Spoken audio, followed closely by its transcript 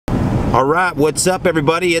All right, what's up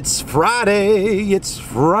everybody? It's Friday. It's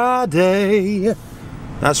Friday.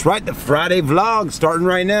 That's right, the Friday vlog starting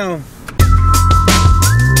right now.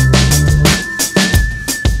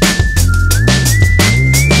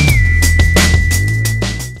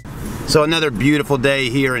 So another beautiful day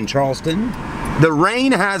here in Charleston. The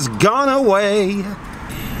rain has gone away.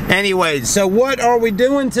 Anyways, so what are we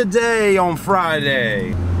doing today on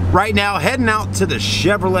Friday? Right now, heading out to the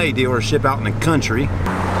Chevrolet dealership out in the country.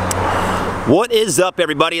 What is up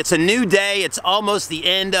everybody? It's a new day. It's almost the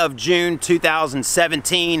end of June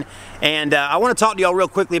 2017 and I want to talk to y'all real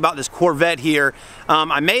quickly about this Corvette here.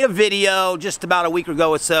 I made a video just about a week ago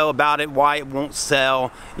or so about it, why it won't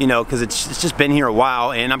sell, you know, because it's just been here a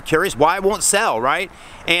while and I'm curious why it won't sell, right?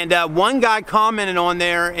 And one guy commented on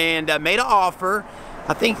there and made an offer.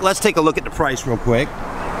 I think, let's take a look at the price real quick.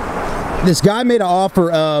 This guy made an offer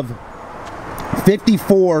of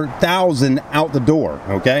 $54,000 out the door,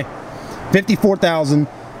 okay? $54,000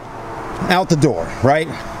 out the door, right?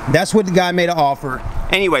 That's what the guy made an offer.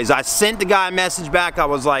 Anyways, I sent the guy a message back. I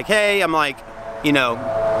was like, hey, I'm like, you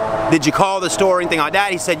know, did you call the store or anything like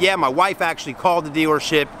that? He said, yeah, my wife actually called the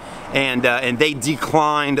dealership and they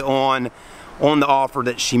declined on the offer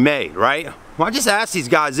that she made, right? Well, I just asked these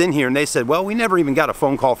guys in here and they said, well, we never even got a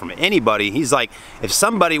phone call from anybody. He's like, if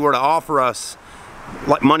somebody were to offer us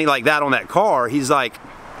like money like that on that car, he's like,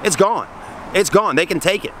 it's gone. It's gone. They can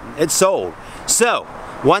take it. It's sold. So,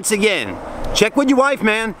 once again, check with your wife,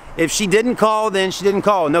 man. If she didn't call, then she didn't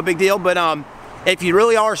call. No big deal. But if you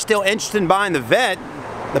really are still interested in buying the Vette,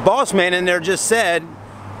 the boss man in there just said,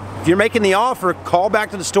 if you're making the offer, call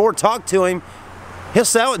back to the store, talk to him. He'll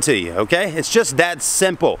sell it to you, okay? It's just that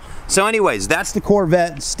simple. So anyways, that's the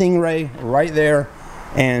Corvette Stingray right there.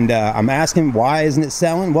 And I'm asking, why isn't it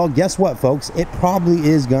selling? Well, guess what, folks? It probably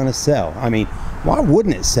is going to sell. I mean, why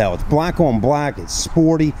wouldn't it sell? It's black on black. It's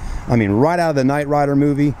sporty. I mean, right out of the Knight Rider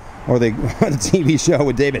movie or the TV show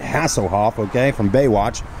with David Hasselhoff, okay, from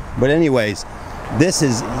Baywatch. But anyways, this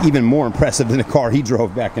is even more impressive than the car he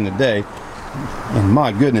drove back in the day. And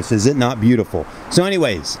my goodness, is it not beautiful? So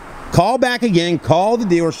anyways, call back again. Call the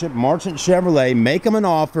dealership, Marchant Chevrolet. Make them an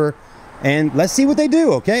offer. And let's see what they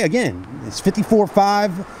do, okay? Again, it's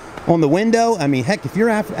 $54,500 on the window. I mean, heck, if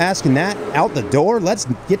you're asking that out the door, let's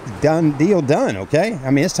get the deal done, okay?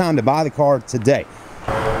 I mean, it's time to buy the car today.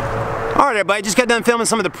 All right, everybody, just got done filming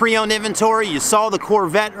some of the pre-owned inventory. You saw the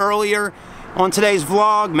Corvette earlier on today's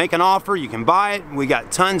vlog. Make an offer, you can buy it. We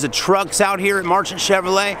got tons of trucks out here at Marchant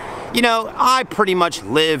Chevrolet. You know, I pretty much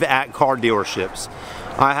live at car dealerships.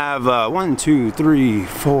 I have 1, 2, 3,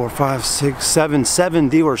 4, 5, 6, 7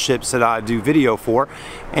 dealerships that I do video for,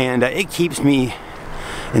 and it keeps me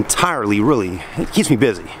entirely, really, it keeps me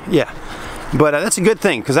busy, yeah. But that's a good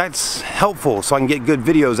thing, because that's helpful so I can get good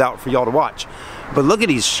videos out for y'all to watch. But look at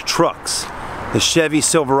these trucks, the Chevy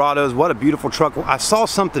Silverados. What a beautiful truck. I saw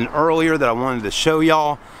something earlier that I wanted to show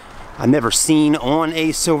y'all. I've never seen on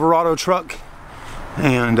a Silverado truck,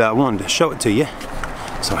 and I wanted to show it to you.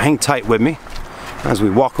 So hang tight with me as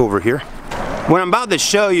we walk over here. What I'm about to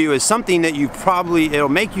show you is something that you probably, it'll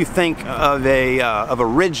make you think of a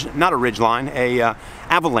ridge, not a ridgeline, a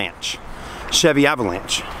Avalanche, Chevy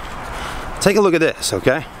Avalanche. Take a look at this,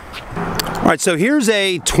 okay? All right, so here's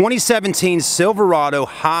a 2017 Silverado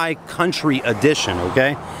High Country Edition,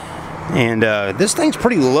 okay? And this thing's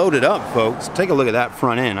pretty loaded up, folks. Take a look at that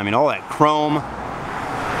front end. I mean, all that chrome.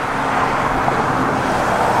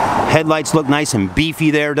 Headlights look nice and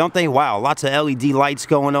beefy there, don't they? Wow, lots of LED lights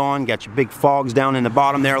going on. Got your big fogs down in the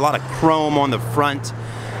bottom there. A lot of chrome on the front.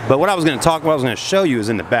 But what I was going to show you is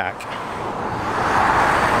in the back.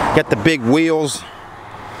 Got the big wheels.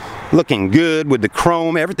 Looking good with the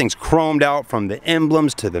chrome. Everything's chromed out from the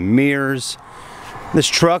emblems to the mirrors. This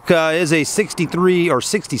truck is a 63 or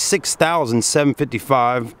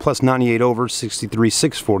 66,755 plus 98 over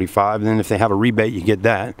 63,645. And then if they have a rebate, you get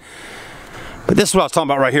that. But this is what I was talking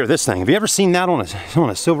about right here, this thing. Have you ever seen that on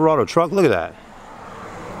a Silverado truck? Look at that.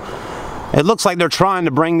 It looks like they're trying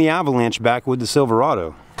to bring the Avalanche back with the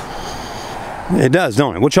Silverado. It does,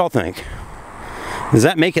 don't it? What y'all think? Does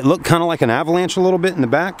that make it look kind of like an Avalanche a little bit in the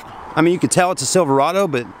back? I mean, you could tell it's a Silverado,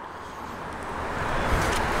 but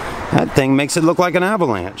that thing makes it look like an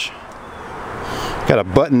Avalanche. Got a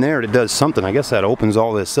button there that does something. I guess that opens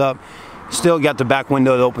all this up. Still got the back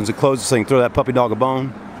window that opens and closes so you can throw that puppy dog a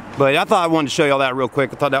bone. But I thought I wanted to show y'all that real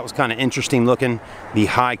quick. I thought that was kind of interesting looking. The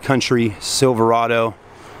High Country Silverado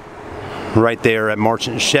right there at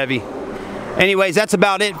Marchant Chevy. Anyways, that's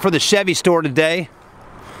about it for the Chevy store today.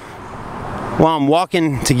 While I'm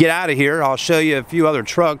walking to get out of here, I'll show you a few other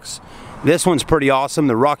trucks. This one's pretty awesome,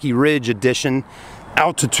 the Rocky Ridge edition.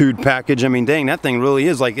 altitude package. I mean, dang, that thing really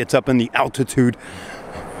is like it's up in the altitude.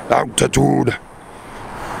 Altitude.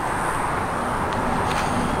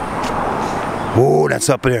 Oh, that's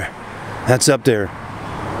up there. That's up there.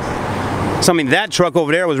 So, I mean, that truck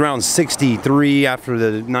over there was around 63 after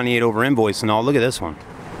the 98 over invoice and all. Look at this one.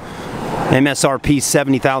 MSRP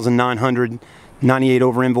 70,900. 98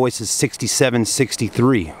 over invoice is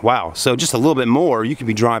 6763. Wow. So just a little bit more, you could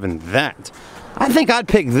be driving that. I think I'd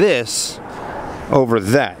pick this over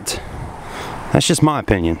that. That's just my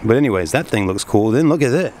opinion. But anyways, that thing looks cool. Then look at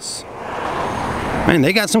this. Man,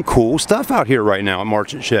 they got some cool stuff out here right now at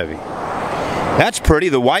Marchant Chevy. That's pretty.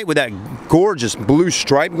 The white with that gorgeous blue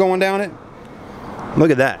stripe going down it. Look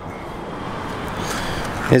at that.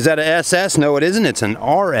 Is that an SS? No, it isn't. It's an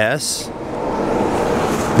RS.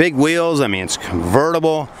 Big wheels. I mean, it's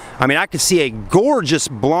convertible. I mean, I could see a gorgeous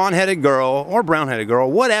blonde-headed girl or brown-headed girl,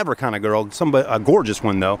 whatever kind of girl, a gorgeous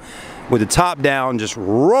one though, with the top down, just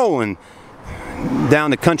rolling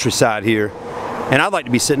down the countryside here. And I'd like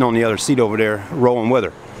to be sitting on the other seat over there, rolling with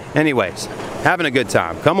her. Anyways, having a good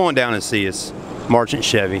time. Come on down and see us, Marchant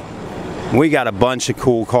Chevy. We got a bunch of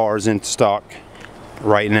cool cars in stock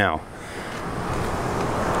right now.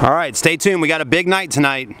 All right, stay tuned. We got a big night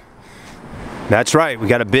tonight. That's right, we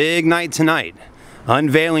got a big night tonight.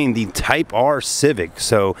 Unveiling the Type R Civic.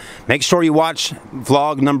 So make sure you watch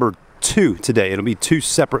vlog number 2 today. It'll be 2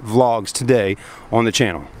 separate vlogs today on the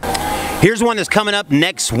channel. Here's one that's coming up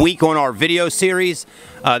next week on our video series.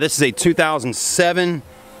 This is a 2007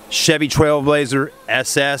 Chevy Trailblazer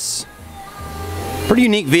SS. Pretty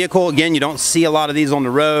unique vehicle. Again, you don't see a lot of these on the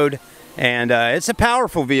road. And it's a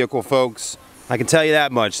powerful vehicle, folks. I can tell you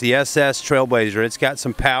that much. The SS Trailblazer, it's got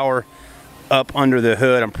some power up under the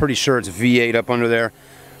hood. I'm pretty sure it's V8 up under there.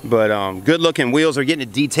 But good looking wheels. Are getting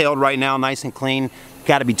it detailed right now, nice and clean.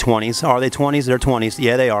 Got to be 20s. Are they 20s? They're 20s.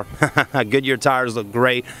 Yeah, they are. Goodyear tires look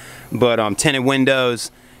great. But tinted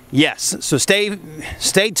windows. Yes. So stay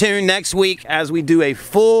tuned next week as we do a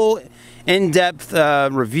full in-depth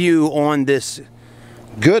review on this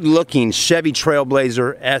good looking Chevy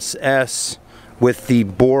Trailblazer SS with the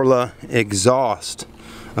Borla exhaust.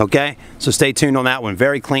 Okay, so stay tuned on that one.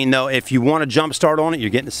 Very clean though. If you want to jump start on it, you're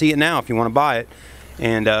getting to see it now if you want to buy it.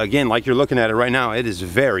 And again, like you're looking at it right now, it is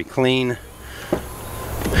very clean.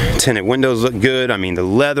 Tinted windows look good. I mean, the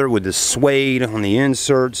leather with the suede on the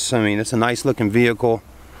inserts. I mean, it's a nice looking vehicle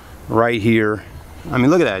right here. I mean,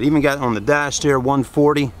 look at that. Even got on the dash there,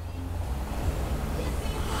 140.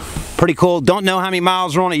 Pretty cool. Don't know how many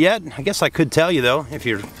miles are on it yet. I guess I could tell you though, if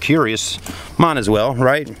you're curious. Might as well,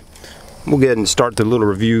 right? We'll go ahead and start the little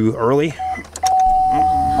review early.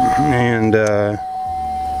 And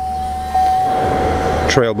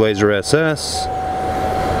Trailblazer SS.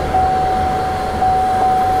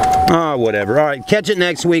 Whatever. All right, catch it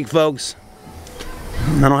next week, folks.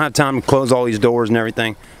 I don't have time to close all these doors and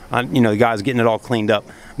everything. You know, the guy's getting it all cleaned up.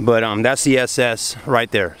 But that's the SS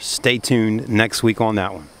right there. Stay tuned next week on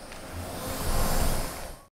that one.